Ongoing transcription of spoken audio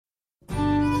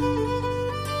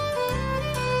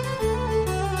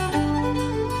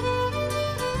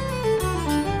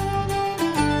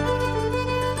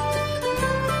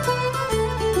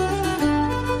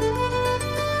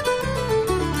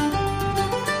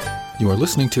You are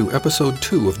listening to Episode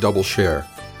 2 of Double Share,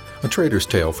 a trader's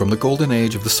tale from the golden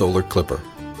age of the solar clipper.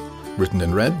 Written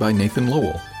and read by Nathan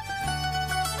Lowell.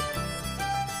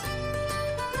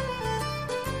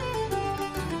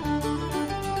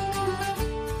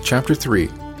 Chapter 3.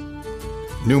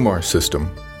 Newmar System,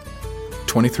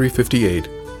 2358,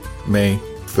 May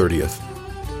 30th.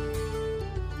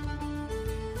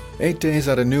 8 days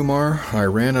out of Newmar, I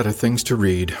ran out of things to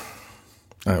read.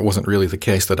 It wasn't really the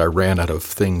case that I ran out of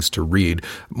things to read.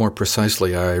 More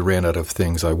precisely, I ran out of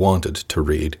things I wanted to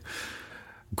read.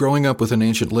 Growing up with an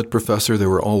ancient lit professor, there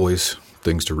were always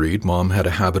things to read. Mom had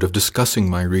a habit of discussing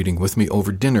my reading with me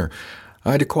over dinner.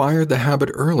 I'd acquired the habit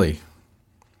early.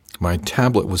 My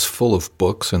tablet was full of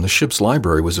books, and the ship's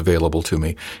library was available to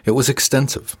me. It was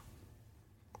extensive.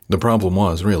 The problem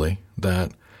was, really,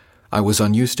 that I was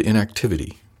unused to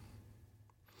inactivity.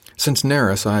 Since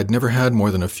Neris, I had never had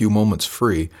more than a few moments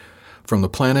free. From the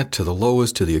planet to the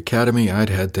Loas to the Academy, I'd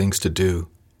had things to do.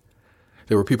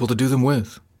 There were people to do them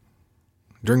with.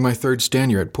 During my third stand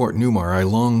year at Port Newmar, I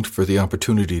longed for the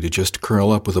opportunity to just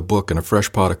curl up with a book and a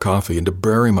fresh pot of coffee and to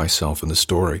bury myself in the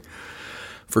story.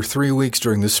 For 3 weeks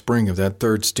during the spring of that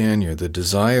third stand year, the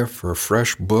desire for a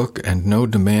fresh book and no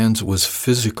demands was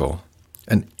physical,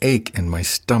 an ache in my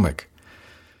stomach.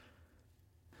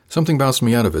 Something bounced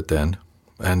me out of it then.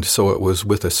 And so it was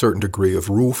with a certain degree of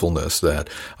ruefulness that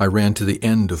I ran to the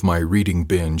end of my reading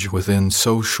binge within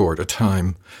so short a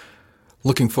time.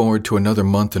 Looking forward to another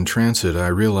month in transit, I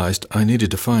realized I needed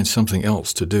to find something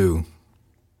else to do.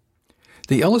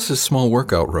 The Ellis' small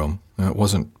workout room, it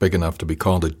wasn't big enough to be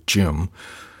called a gym,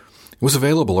 was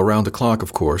available around the clock,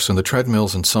 of course, and the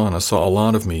treadmills and sauna saw a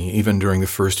lot of me even during the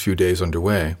first few days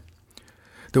underway.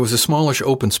 There was a smallish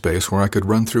open space where I could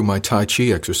run through my Tai Chi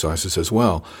exercises as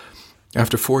well.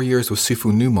 After 4 years with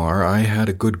Sifu Newmar, I had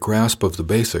a good grasp of the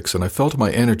basics, and I felt my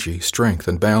energy, strength,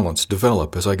 and balance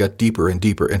develop as I got deeper and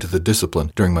deeper into the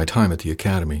discipline during my time at the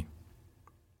Academy.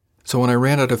 So when I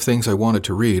ran out of things I wanted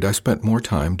to read, I spent more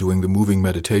time doing the moving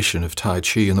meditation of Tai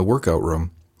Chi in the workout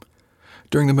room.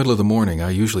 During the middle of the morning,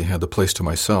 I usually had the place to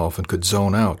myself and could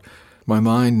zone out, my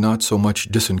mind not so much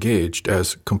disengaged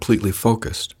as completely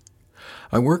focused.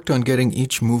 I worked on getting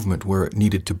each movement where it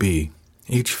needed to be,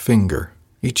 each finger,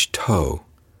 each toe,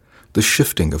 the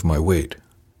shifting of my weight.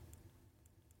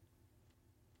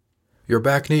 "Your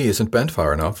back knee isn't bent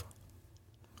far enough."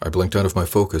 I blinked out of my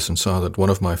focus and saw that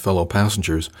one of my fellow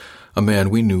passengers, a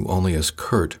man we knew only as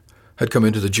Kurt, had come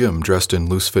into the gym dressed in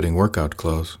loose-fitting workout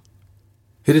clothes.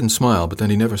 He didn't smile, but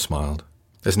then he never smiled.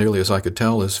 As nearly as I could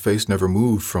tell, his face never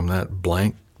moved from that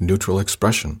blank, neutral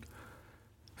expression.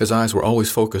 His eyes were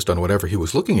always focused on whatever he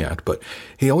was looking at, but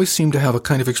he always seemed to have a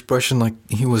kind of expression like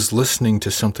he was listening to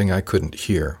something I couldn't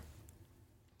hear.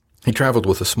 He traveled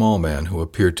with a small man who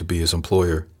appeared to be his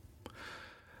employer.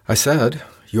 "I said,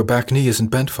 your back knee isn't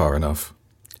bent far enough.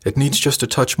 It needs just a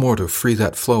touch more to free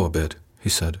that flow a bit," he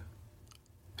said.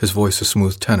 His voice a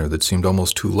smooth tenor that seemed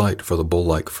almost too light for the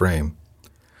bull-like frame.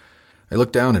 I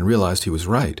looked down and realized he was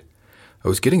right. I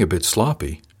was getting a bit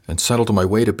sloppy, and settled my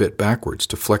weight a bit backwards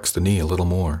to flex the knee a little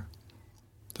more.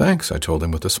 "Thanks," I told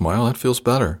him with a smile. "That feels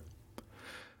better."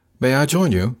 "May I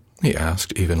join you?" he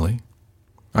asked evenly.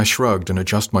 I shrugged and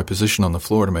adjusted my position on the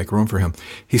floor to make room for him.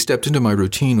 He stepped into my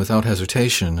routine without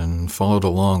hesitation and followed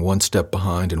along one step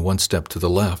behind and one step to the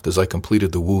left as I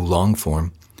completed the Wu long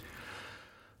form.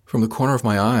 From the corner of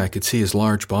my eye, I could see his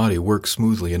large body work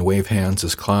smoothly and wave hands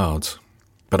as clouds.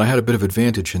 But I had a bit of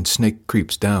advantage in snake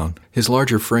creeps down. His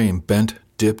larger frame bent,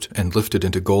 dipped, and lifted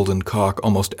into golden cock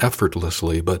almost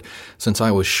effortlessly, but since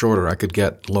I was shorter I could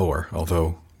get lower,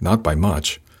 although not by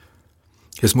much.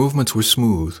 His movements were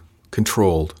smooth,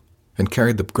 controlled, and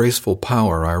carried the graceful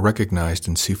power I recognized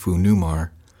in Sifu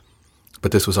Newmar.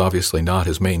 But this was obviously not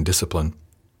his main discipline.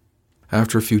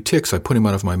 After a few ticks, I put him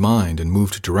out of my mind and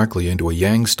moved directly into a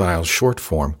Yang-style short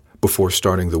form before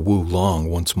starting the Wu long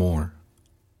once more.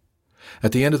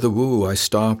 At the end of the Wu, I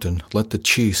stopped and let the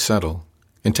Qi settle,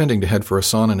 intending to head for a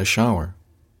sauna and a shower.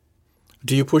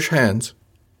 "Do you push hands?"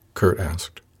 Kurt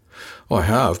asked. "Oh, I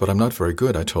have, but I'm not very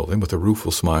good," I told him with a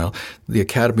rueful smile. "The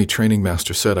Academy training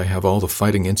master said I have all the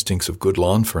fighting instincts of good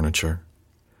lawn furniture."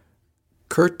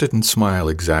 Kurt didn't smile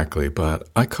exactly, but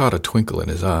I caught a twinkle in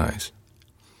his eyes.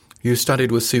 "You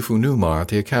studied with Sifu Newmar at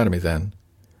the Academy, then?"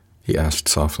 he asked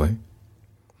softly.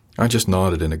 I just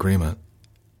nodded in agreement.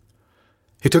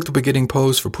 He took the beginning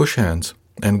pose for push hands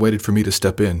and waited for me to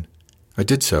step in. I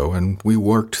did so, and we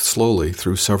worked slowly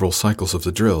through several cycles of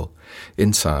the drill,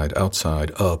 inside,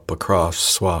 outside, up, across,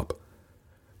 swap.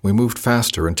 We moved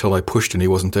faster until I pushed and he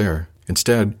wasn't there.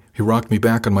 Instead, he rocked me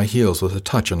back on my heels with a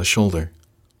touch on the shoulder.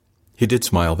 He did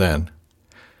smile then.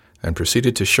 and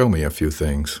proceeded to show me a few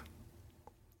things.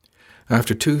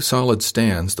 After 2 solid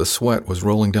stands, the sweat was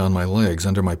rolling down my legs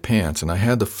under my pants, and I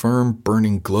had the firm,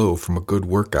 burning glow from a good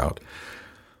workout.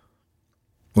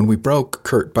 When we broke,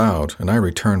 Kurt bowed, and I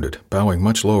returned it, bowing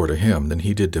much lower to him than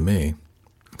he did to me.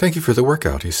 "Thank you for the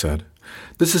workout," he said.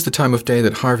 "This is the time of day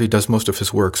that Harvey does most of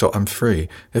his work, so I'm free,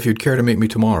 if you'd care to meet me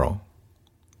tomorrow."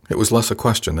 It was less a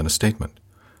question than a statement.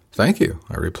 "Thank you,"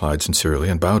 I replied sincerely,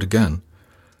 and bowed again.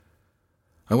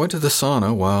 I went to the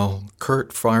sauna while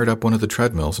Kurt fired up one of the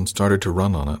treadmills and started to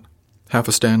run on it. Half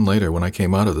a stand later, when I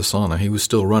came out of the sauna, he was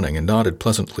still running and nodded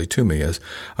pleasantly to me as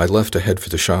I left to head for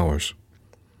the showers.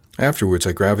 Afterwards,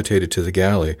 I gravitated to the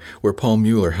galley where Paul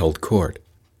Mueller held court.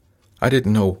 I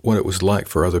didn't know what it was like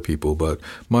for other people, but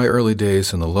my early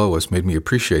days in the Lois made me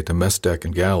appreciate the mess deck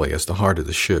and galley as the heart of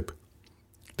the ship.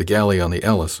 The galley on the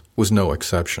Ellis was no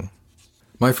exception.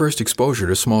 My first exposure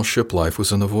to small ship life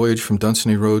was on the voyage from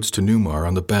Dunsany Roads to Newmar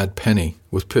on the Bad Penny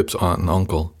with Pip's aunt and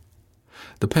uncle.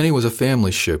 The Penny was a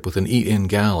family ship with an eat-in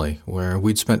galley where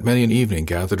we'd spent many an evening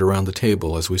gathered around the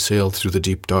table as we sailed through the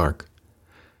deep dark.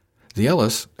 The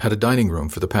Ellis had a dining room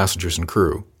for the passengers and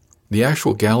crew. The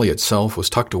actual galley itself was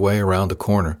tucked away around the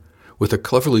corner, with a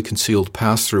cleverly concealed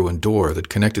pass-through and door that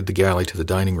connected the galley to the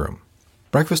dining room.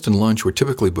 Breakfast and lunch were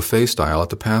typically buffet-style at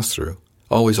the pass-through,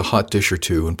 always a hot dish or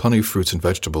two and plenty of fruits and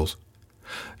vegetables.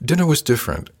 Dinner was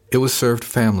different. It was served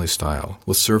family-style,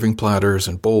 with serving platters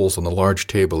and bowls on the large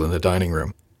table in the dining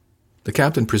room. The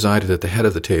captain presided at the head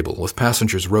of the table, with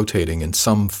passengers rotating in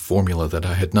some formula that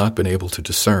I had not been able to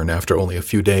discern after only a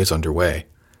few days underway.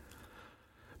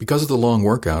 Because of the long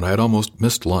workout, I had almost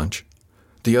missed lunch.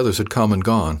 The others had come and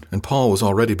gone, and Paul was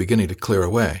already beginning to clear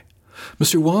away.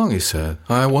 "Mr. Wong," he said,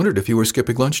 "I wondered if you were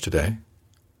skipping lunch today."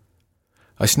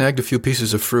 I snagged a few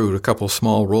pieces of fruit, a couple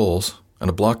small rolls, and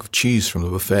a block of cheese from the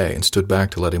buffet and stood back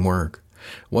to let him work.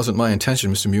 "It wasn't my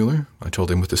intention, Mr. Mueller," I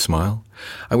told him with a smile.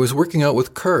 "I was working out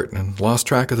with Kurt and lost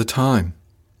track of the time."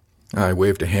 I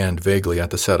waved a hand vaguely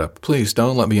at the setup. "Please,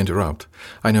 don't let me interrupt.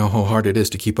 I know how hard it is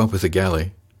to keep up with the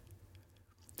galley."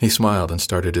 He smiled and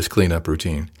started his clean-up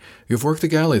routine. "You've worked the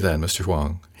galley then, Mr.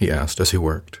 Wong?" he asked as he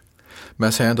worked.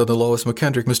 "Mess hand on the Lois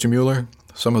McKendrick, Mr. Mueller.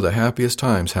 Some of the happiest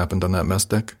times happened on that mess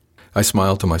deck." I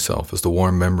smiled to myself as the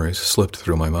warm memories slipped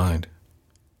through my mind.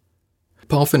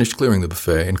 Paul finished clearing the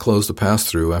buffet and closed the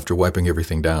pass-through after wiping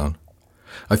everything down.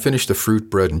 I finished the fruit,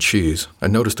 bread, and cheese,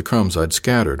 and noticed the crumbs I'd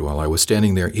scattered while I was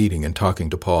standing there eating and talking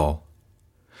to Paul.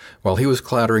 While he was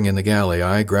clattering in the galley,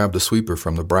 I grabbed the sweeper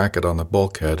from the bracket on the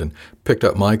bulkhead and picked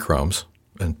up my crumbs,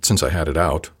 and since I had it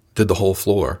out, did the whole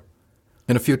floor.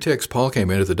 In a few ticks, Paul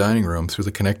came into the dining room through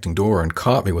the connecting door and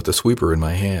caught me with the sweeper in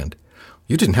my hand.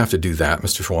 "You didn't have to do that,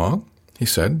 Mr. Schwang," he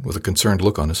said, with a concerned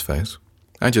look on his face.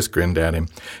 I just grinned at him.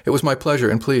 "It was my pleasure,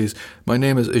 and please, my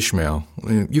name is Ishmael.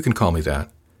 You can call me that.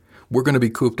 We're going to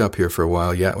be cooped up here for a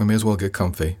while yet. We may as well get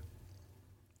comfy."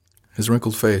 His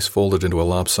wrinkled face folded into a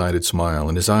lopsided smile,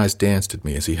 and his eyes danced at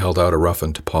me as he held out a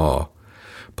roughened to Paul.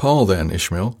 "Paul, then,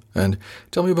 Ishmael, and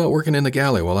tell me about working in the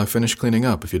galley while I finish cleaning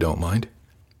up, if you don't mind."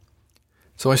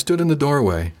 So I stood in the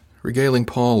doorway, regaling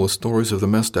Paul with stories of the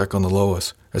mess deck on the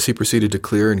Lois, as he proceeded to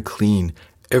clear and clean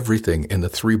everything in the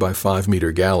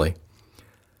 3-by-5-meter galley.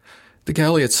 The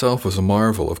galley itself was a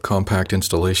marvel of compact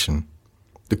installation.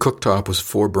 The cooktop was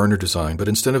 4-burner design, but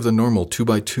instead of the normal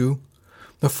 2-by-2,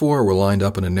 the 4 were lined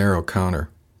up in a narrow counter.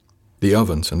 The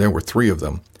ovens, and there were 3 of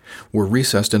them, were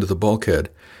recessed into the bulkhead.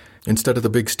 Instead of the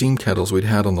big steam kettles we'd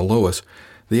had on the Lois,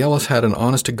 the Ellis had an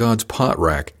honest-to-God's pot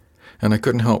rack, and I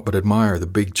couldn't help but admire the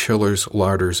big chillers,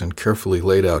 larders, and carefully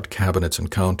laid-out cabinets and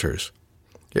counters.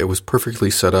 It was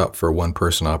perfectly set up for a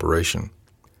one-person operation.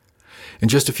 In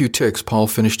just a few ticks, Paul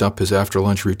finished up his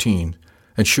after-lunch routine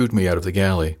and shooed me out of the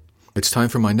galley. "It's time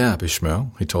for my nap,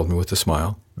 Ishmael," he told me with a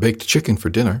smile. "Baked chicken for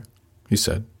dinner," he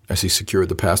said, as he secured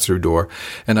the pass-through door,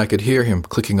 and I could hear him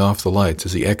clicking off the lights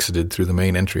as he exited through the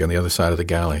main entry on the other side of the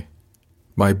galley.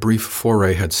 My brief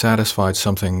foray had satisfied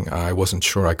something I wasn't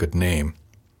sure I could name.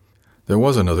 There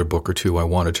was another book or two I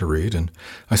wanted to read, and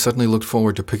I suddenly looked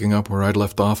forward to picking up where I'd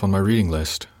left off on my reading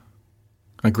list.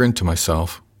 I grinned to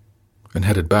myself and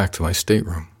headed back to my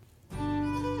stateroom.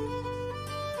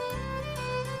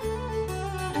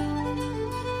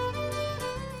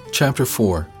 Chapter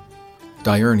 4.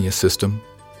 Diurnia System,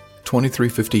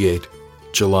 2358,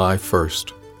 July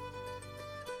 1st.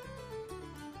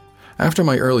 After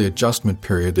my early adjustment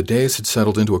period, the days had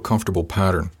settled into a comfortable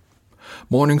pattern.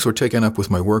 Mornings were taken up with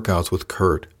my workouts with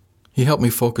Kurt. He helped me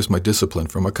focus my discipline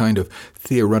from a kind of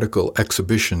theoretical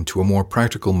exhibition to a more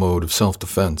practical mode of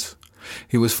self-defense.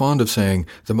 He was fond of saying,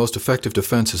 "The most effective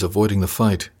defense is avoiding the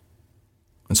fight."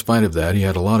 In spite of that, he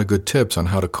had a lot of good tips on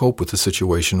how to cope with the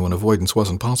situation when avoidance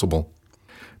wasn't possible.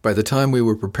 By the time we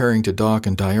were preparing to dock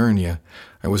in Diurnia,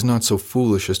 I was not so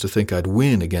foolish as to think I'd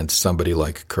win against somebody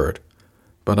like Kurt,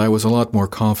 but I was a lot more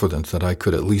confident that I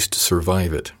could at least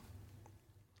survive it.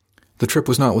 The trip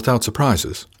was not without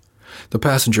surprises. The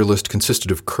passenger list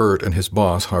consisted of Kurt and his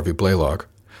boss, Harvey Blaylock,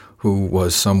 who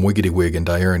was some wiggity-wig in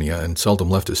Diurnia and seldom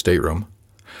left his stateroom,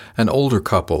 an older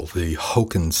couple, the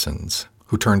Hokinsons,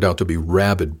 who turned out to be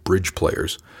rabid bridge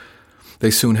players.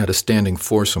 They soon had a standing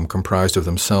foursome comprised of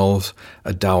themselves,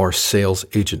 a dour sales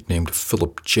agent named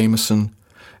Philip Jameson,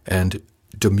 and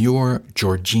demure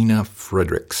Georgina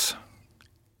Fredericks.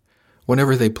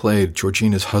 Whenever they played,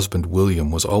 Georgina's husband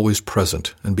William was always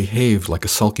present and behaved like a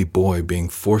sulky boy being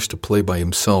forced to play by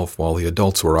himself while the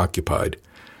adults were occupied.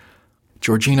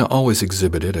 Georgina always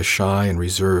exhibited a shy and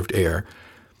reserved air,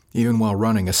 even while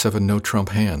running a 7-no-trump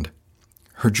hand.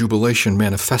 Her jubilation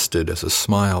manifested as a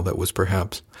smile that was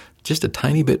perhaps just a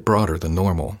tiny bit broader than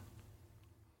normal.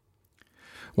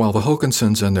 While the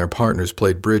Hokinsons and their partners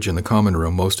played bridge in the common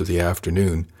room most of the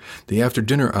afternoon, the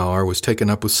after-dinner hour was taken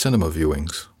up with cinema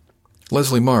viewings.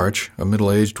 Leslie March, a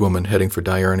middle-aged woman heading for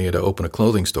Diurnia to open a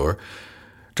clothing store,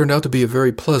 turned out to be a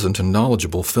very pleasant and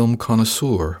knowledgeable film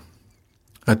connoisseur.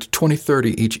 At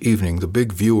 20:30 each evening, the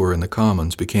big viewer in the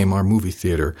Commons became our movie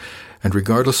theater, and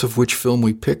regardless of which film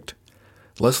we picked,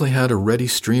 Leslie had a ready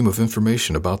stream of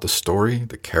information about the story,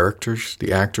 the characters,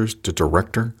 the actors, the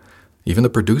director, even the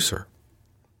producer.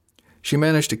 She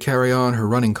managed to carry on her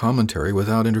running commentary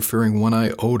without interfering one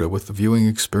iota with the viewing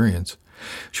experience.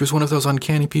 She was one of those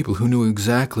uncanny people who knew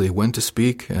exactly when to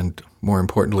speak and, more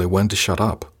importantly, when to shut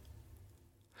up.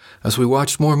 As we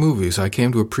watched more movies, I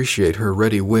came to appreciate her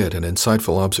ready wit and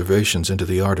insightful observations into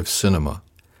the art of cinema.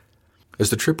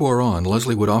 As the trip wore on,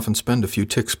 Leslie would often spend a few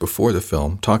ticks before the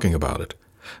film talking about it,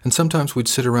 and sometimes we'd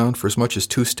sit around for as much as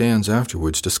 2 stands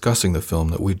afterwards discussing the film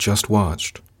that we'd just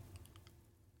watched.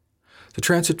 The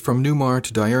transit from Newmar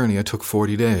to Diurnia took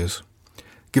 40 days.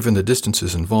 Given the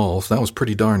distances involved, that was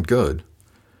pretty darn good.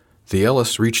 The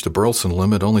Ellis reached the Burleson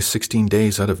limit only 16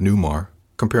 days out of Newmar.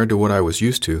 Compared to what I was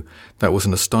used to, that was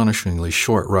an astonishingly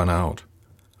short run out.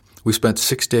 We spent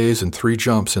 6 days and 3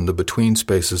 jumps in the between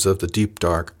spaces of the deep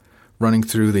dark, running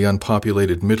through the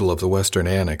unpopulated middle of the Western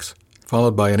Annex,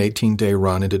 followed by an 18-day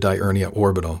run into Diurnia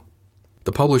Orbital.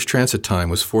 The published transit time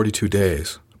was 42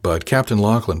 days, but Captain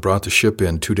Lachlan brought the ship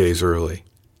in 2 days early.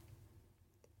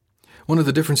 One of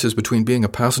the differences between being a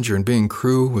passenger and being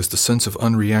crew was the sense of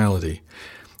unreality.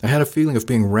 I had a feeling of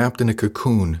being wrapped in a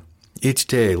cocoon, each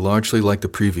day largely like the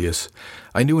previous.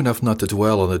 I knew enough not to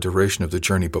dwell on the duration of the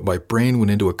journey, but my brain went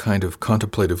into a kind of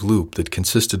contemplative loop that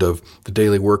consisted of the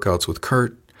daily workouts with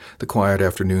Kurt, the quiet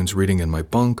afternoons reading in my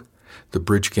bunk, the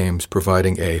bridge games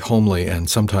providing a homely and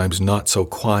sometimes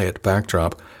not-so-quiet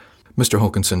backdrop. Mr.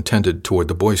 Hokinson tended toward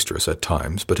the boisterous at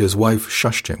times, but his wife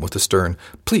shushed him with a stern,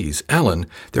 "Please, Alan,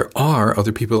 there are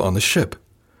other people on the ship."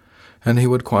 And he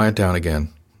would quiet down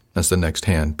again as the next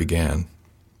hand began.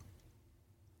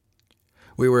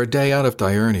 We were a day out of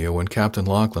Diurnia when Captain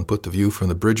Lachlan put the view from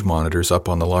the bridge monitors up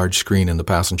on the large screen in the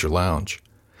passenger lounge.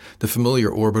 The familiar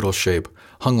orbital shape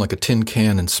hung like a tin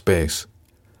can in space.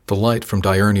 The light from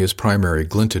Diurnia's primary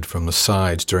glinted from the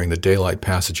sides during the daylight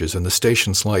passages, and the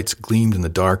station's lights gleamed in the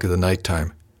dark of the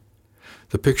nighttime.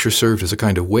 The picture served as a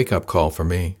kind of wake-up call for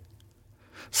me.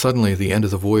 Suddenly, the end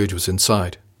of the voyage was in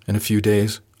sight. In a few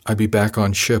days, I'd be back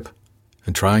on ship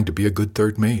and trying to be a good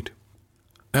third mate.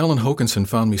 Alan Hokinson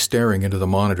found me staring into the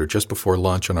monitor just before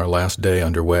lunch on our last day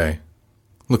underway.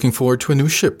 "Looking forward to a new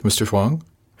ship, Mr. Huang?"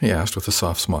 he asked with a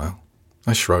soft smile.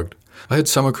 I shrugged. I had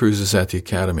summer cruises at the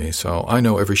academy, so I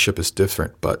know every ship is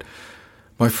different, but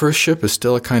my first ship is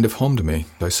still a kind of home to me,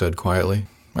 I said quietly.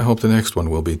 I hope the next one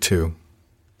will be, too.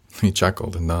 He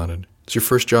chuckled and nodded. "It's your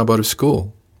first job out of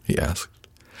school?" he asked.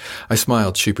 I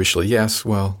smiled sheepishly. "Yes,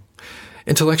 well,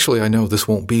 intellectually I know this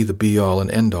won't be the be-all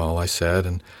and end-all," I said,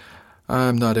 "and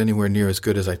I'm not anywhere near as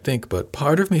good as I think, but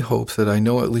part of me hopes that I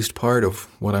know at least part of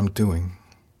what I'm doing."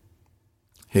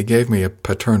 He gave me a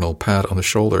paternal pat on the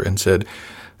shoulder and said,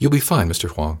 "You'll be fine, Mr.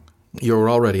 Huang. You're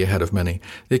already ahead of many.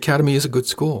 The academy is a good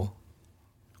school."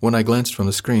 When I glanced from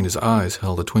the screen, his eyes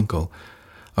held a twinkle.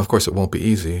 "Of course it won't be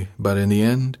easy, but in the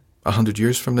end, 100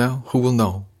 years from now, who will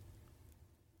know?"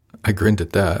 I grinned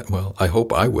at that. "Well, I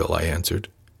hope I will," I answered.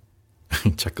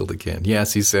 He chuckled again.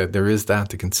 "Yes," he said, "there is that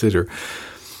to consider."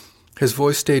 His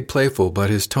voice stayed playful, but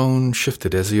his tone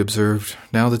shifted as he observed,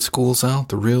 "Now that school's out,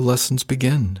 the real lessons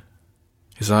begin."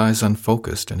 His eyes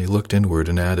unfocused, and he looked inward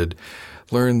and added,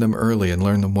 "Learn them early and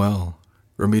learn them well.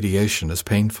 Remediation is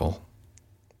painful."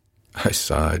 I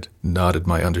sighed, nodded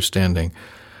my understanding.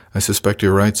 "I suspect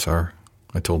you're right, sir.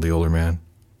 I told the older man.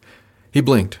 He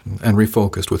blinked and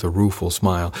refocused with a rueful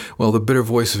smile. Well, the bitter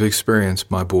voice of experience,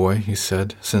 my boy, he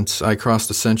said. Since I crossed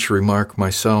the century mark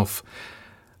myself,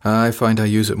 I find I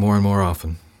use it more and more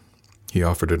often. He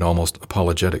offered an almost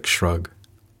apologetic shrug.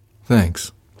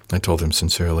 Thanks, I told him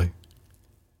sincerely.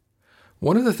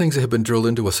 One of the things that had been drilled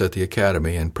into us at the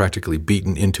academy and practically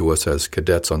beaten into us as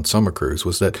cadets on summer crews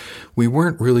was that we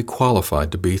weren't really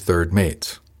qualified to be third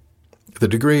mates. The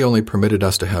degree only permitted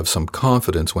us to have some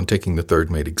confidence when taking the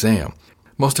third mate exam.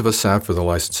 Most of us sat for the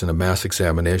license in a mass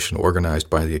examination organized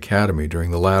by the academy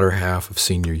during the latter half of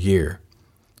senior year.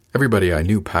 Everybody I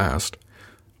knew passed,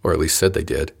 or at least said they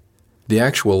did. The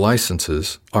actual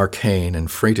licenses, arcane and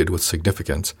freighted with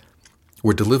significance,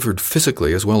 were delivered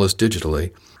physically as well as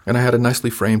digitally, and I had a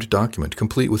nicely framed document,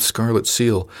 complete with scarlet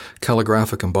seal,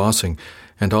 calligraphic embossing,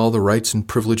 and all the rights and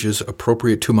privileges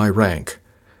appropriate to my rank,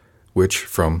 which,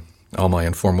 from all my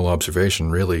informal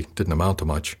observation, really didn't amount to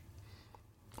much.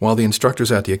 While the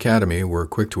instructors at the academy were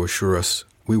quick to assure us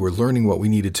we were learning what we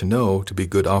needed to know to be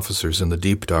good officers in the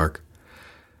deep dark,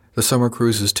 the summer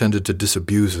cruises tended to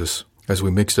disabuse us as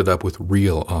we mixed it up with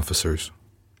real officers.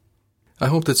 I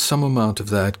hoped that some amount of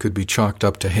that could be chalked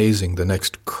up to hazing the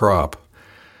next crop.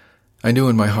 I knew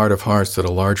in my heart of hearts that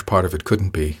a large part of it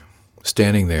couldn't be.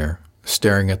 Standing there,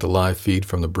 staring at the live feed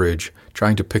from the bridge,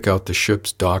 trying to pick out the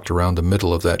ships docked around the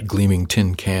middle of that gleaming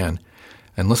tin can,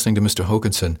 and listening to Mr.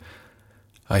 Hokanson,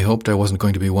 I hoped I wasn't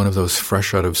going to be one of those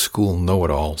fresh-out-of-school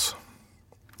know-it-alls.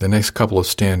 The next couple of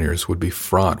stand years would be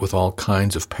fraught with all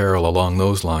kinds of peril along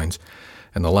those lines,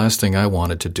 and the last thing I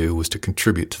wanted to do was to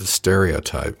contribute to the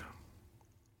stereotype.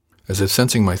 As if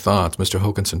sensing my thoughts, Mr.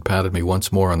 Hokanson patted me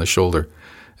once more on the shoulder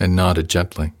and nodded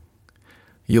gently.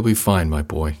 You'll be fine, my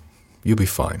boy. You'll be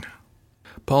fine.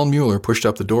 Paul Mueller pushed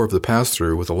up the door of the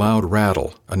pass-through with a loud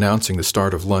rattle, announcing the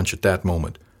start of lunch at that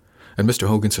moment, and Mr.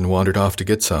 Hokanson wandered off to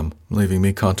get some, leaving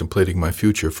me contemplating my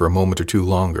future for a moment or two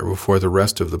longer before the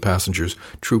rest of the passengers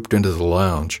trooped into the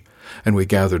lounge, and we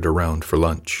gathered around for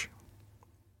lunch.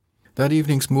 That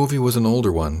evening's movie was an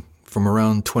older one, from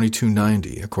around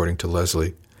 2290, according to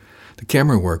Leslie. The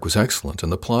camera work was excellent,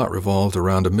 and the plot revolved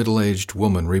around a middle-aged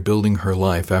woman rebuilding her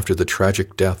life after the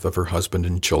tragic death of her husband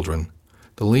and children.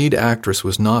 The lead actress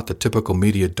was not the typical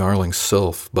media darling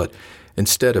sylph, but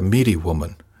instead a meaty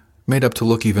woman, made up to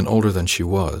look even older than she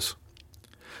was.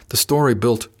 The story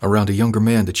built around a younger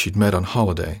man that she'd met on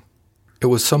holiday. It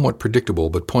was somewhat predictable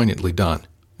but poignantly done,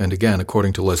 and again,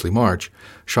 according to Leslie March,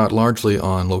 shot largely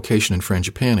on location in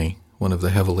Frangipani, one of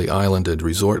the heavily islanded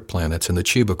resort planets in the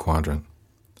Chiba Quadrant.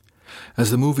 As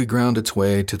the movie ground its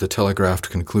way to the telegraphed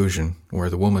conclusion, where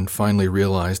the woman finally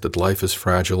realized that life is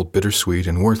fragile, bittersweet,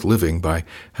 and worth living by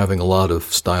having a lot of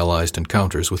stylized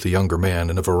encounters with the younger man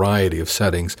in a variety of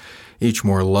settings, each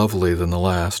more lovely than the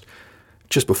last,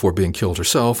 just before being killed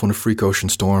herself when a freak ocean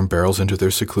storm barrels into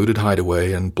their secluded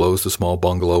hideaway and blows the small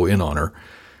bungalow in on her,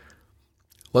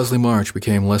 Leslie March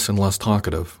became less and less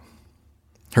talkative.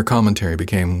 Her commentary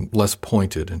became less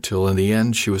pointed until in the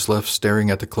end she was left staring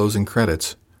at the closing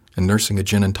credits and nursing a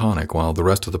gin and tonic while the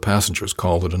rest of the passengers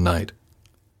called it a night.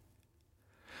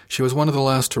 She was one of the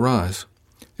last to rise.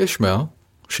 Ishmael,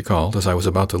 she called as I was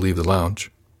about to leave the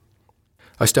lounge.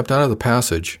 I stepped out of the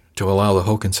passage to allow the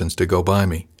Hokansons to go by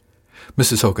me.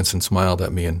 Mrs. Hokanson smiled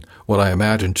at me in what I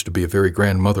imagined to be a very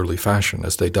grandmotherly fashion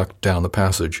as they ducked down the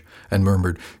passage and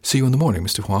murmured, "See you in the morning,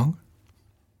 Mr. Huang."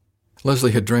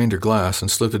 Leslie had drained her glass and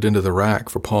slipped it into the rack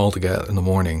for Paul to get in the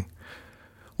morning.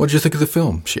 "What did you think of the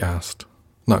film?" she asked,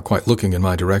 not quite looking in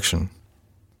my direction.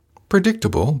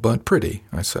 "Predictable, but pretty,"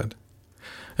 I said.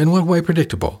 "In what way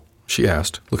predictable?" she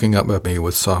asked, looking up at me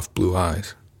with soft blue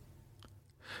eyes.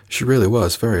 She really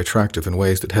was very attractive in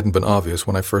ways that hadn't been obvious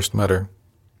when I first met her.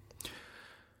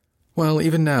 Well,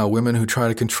 even now, women who try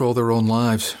to control their own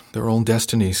lives, their own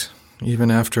destinies,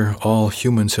 even after all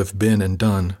humans have been and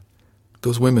done,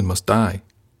 those women must die.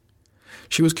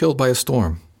 She was killed by a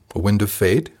storm, a wind of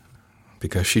fate,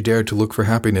 because she dared to look for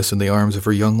happiness in the arms of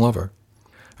her young lover.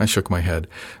 I shook my head.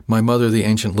 My mother, the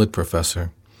ancient lit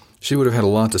professor. She would have had a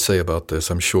lot to say about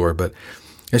this, I'm sure, but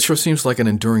it sure seems like an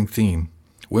enduring theme.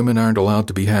 Women aren't allowed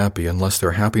to be happy unless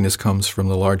their happiness comes from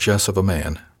the largesse of a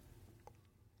man.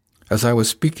 As I was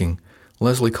speaking,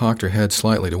 Leslie cocked her head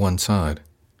slightly to one side.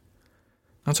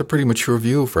 "That's a pretty mature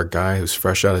view for a guy who's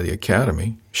fresh out of the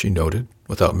academy," she noted,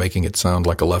 without making it sound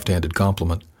like a left-handed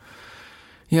compliment.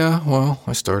 "Yeah, well,"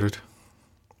 I started.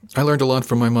 "I learned a lot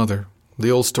from my mother. The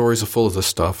old stories are full of this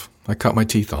stuff. I cut my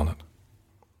teeth on it."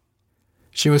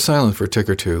 She was silent for a tick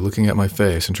or two, looking at my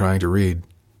face and trying to read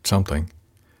something.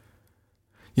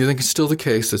 "You think it's still the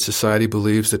case that society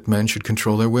believes that men should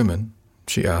control their women?"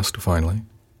 she asked finally.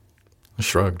 I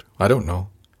shrugged. I don't know.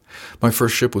 My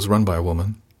first ship was run by a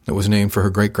woman. It was named for her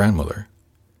great-grandmother.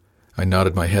 I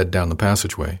nodded my head down the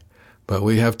passageway. But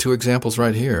we have 2 examples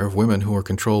right here of women who are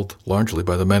controlled largely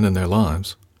by the men in their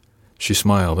lives. She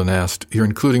smiled and asked, "You're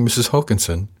including Mrs.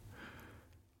 Hokinson?"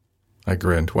 I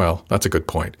grinned. Well, that's a good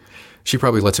point. She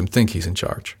probably lets him think he's in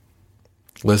charge.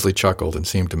 Leslie chuckled and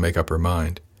seemed to make up her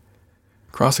mind.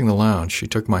 Crossing the lounge, she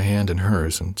took my hand in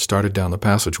hers and started down the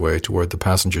passageway toward the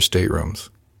passenger staterooms.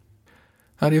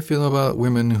 "How do you feel about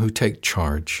women who take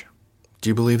charge? Do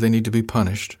you believe they need to be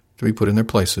punished, to be put in their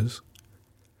places?"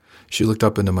 She looked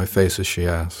up into my face as she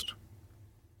asked.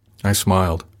 I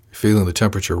smiled, feeling the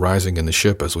temperature rising in the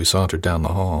ship as we sauntered down the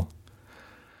hall.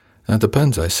 "That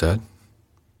depends," I said.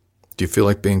 "Do you feel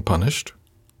like being punished?"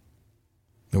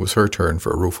 It was her turn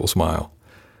for a rueful smile.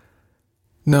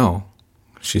 "No,"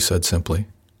 she said simply,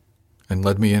 and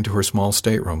led me into her small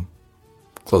stateroom,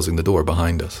 closing the door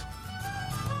behind us.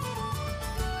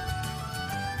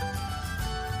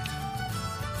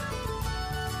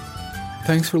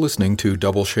 Thanks for listening to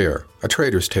Double Share, a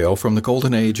trader's tale from the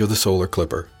golden age of the Solar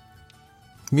Clipper.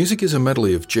 Music is a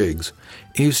medley of jigs,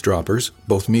 Eavesdroppers,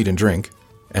 Both Meat and Drink,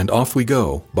 and Off We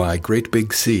Go by Great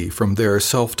Big Sea from their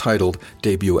self-titled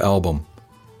debut album.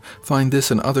 Find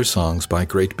this and other songs by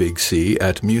Great Big Sea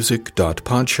at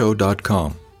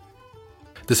music.podshow.com.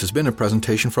 This has been a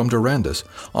presentation from Durandus,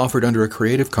 offered under a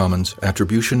Creative Commons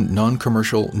Attribution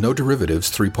Non-Commercial No Derivatives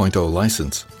 3.0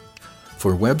 license.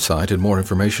 For website and more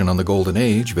information on the Golden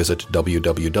Age, visit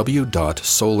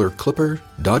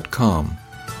www.solarclipper.com.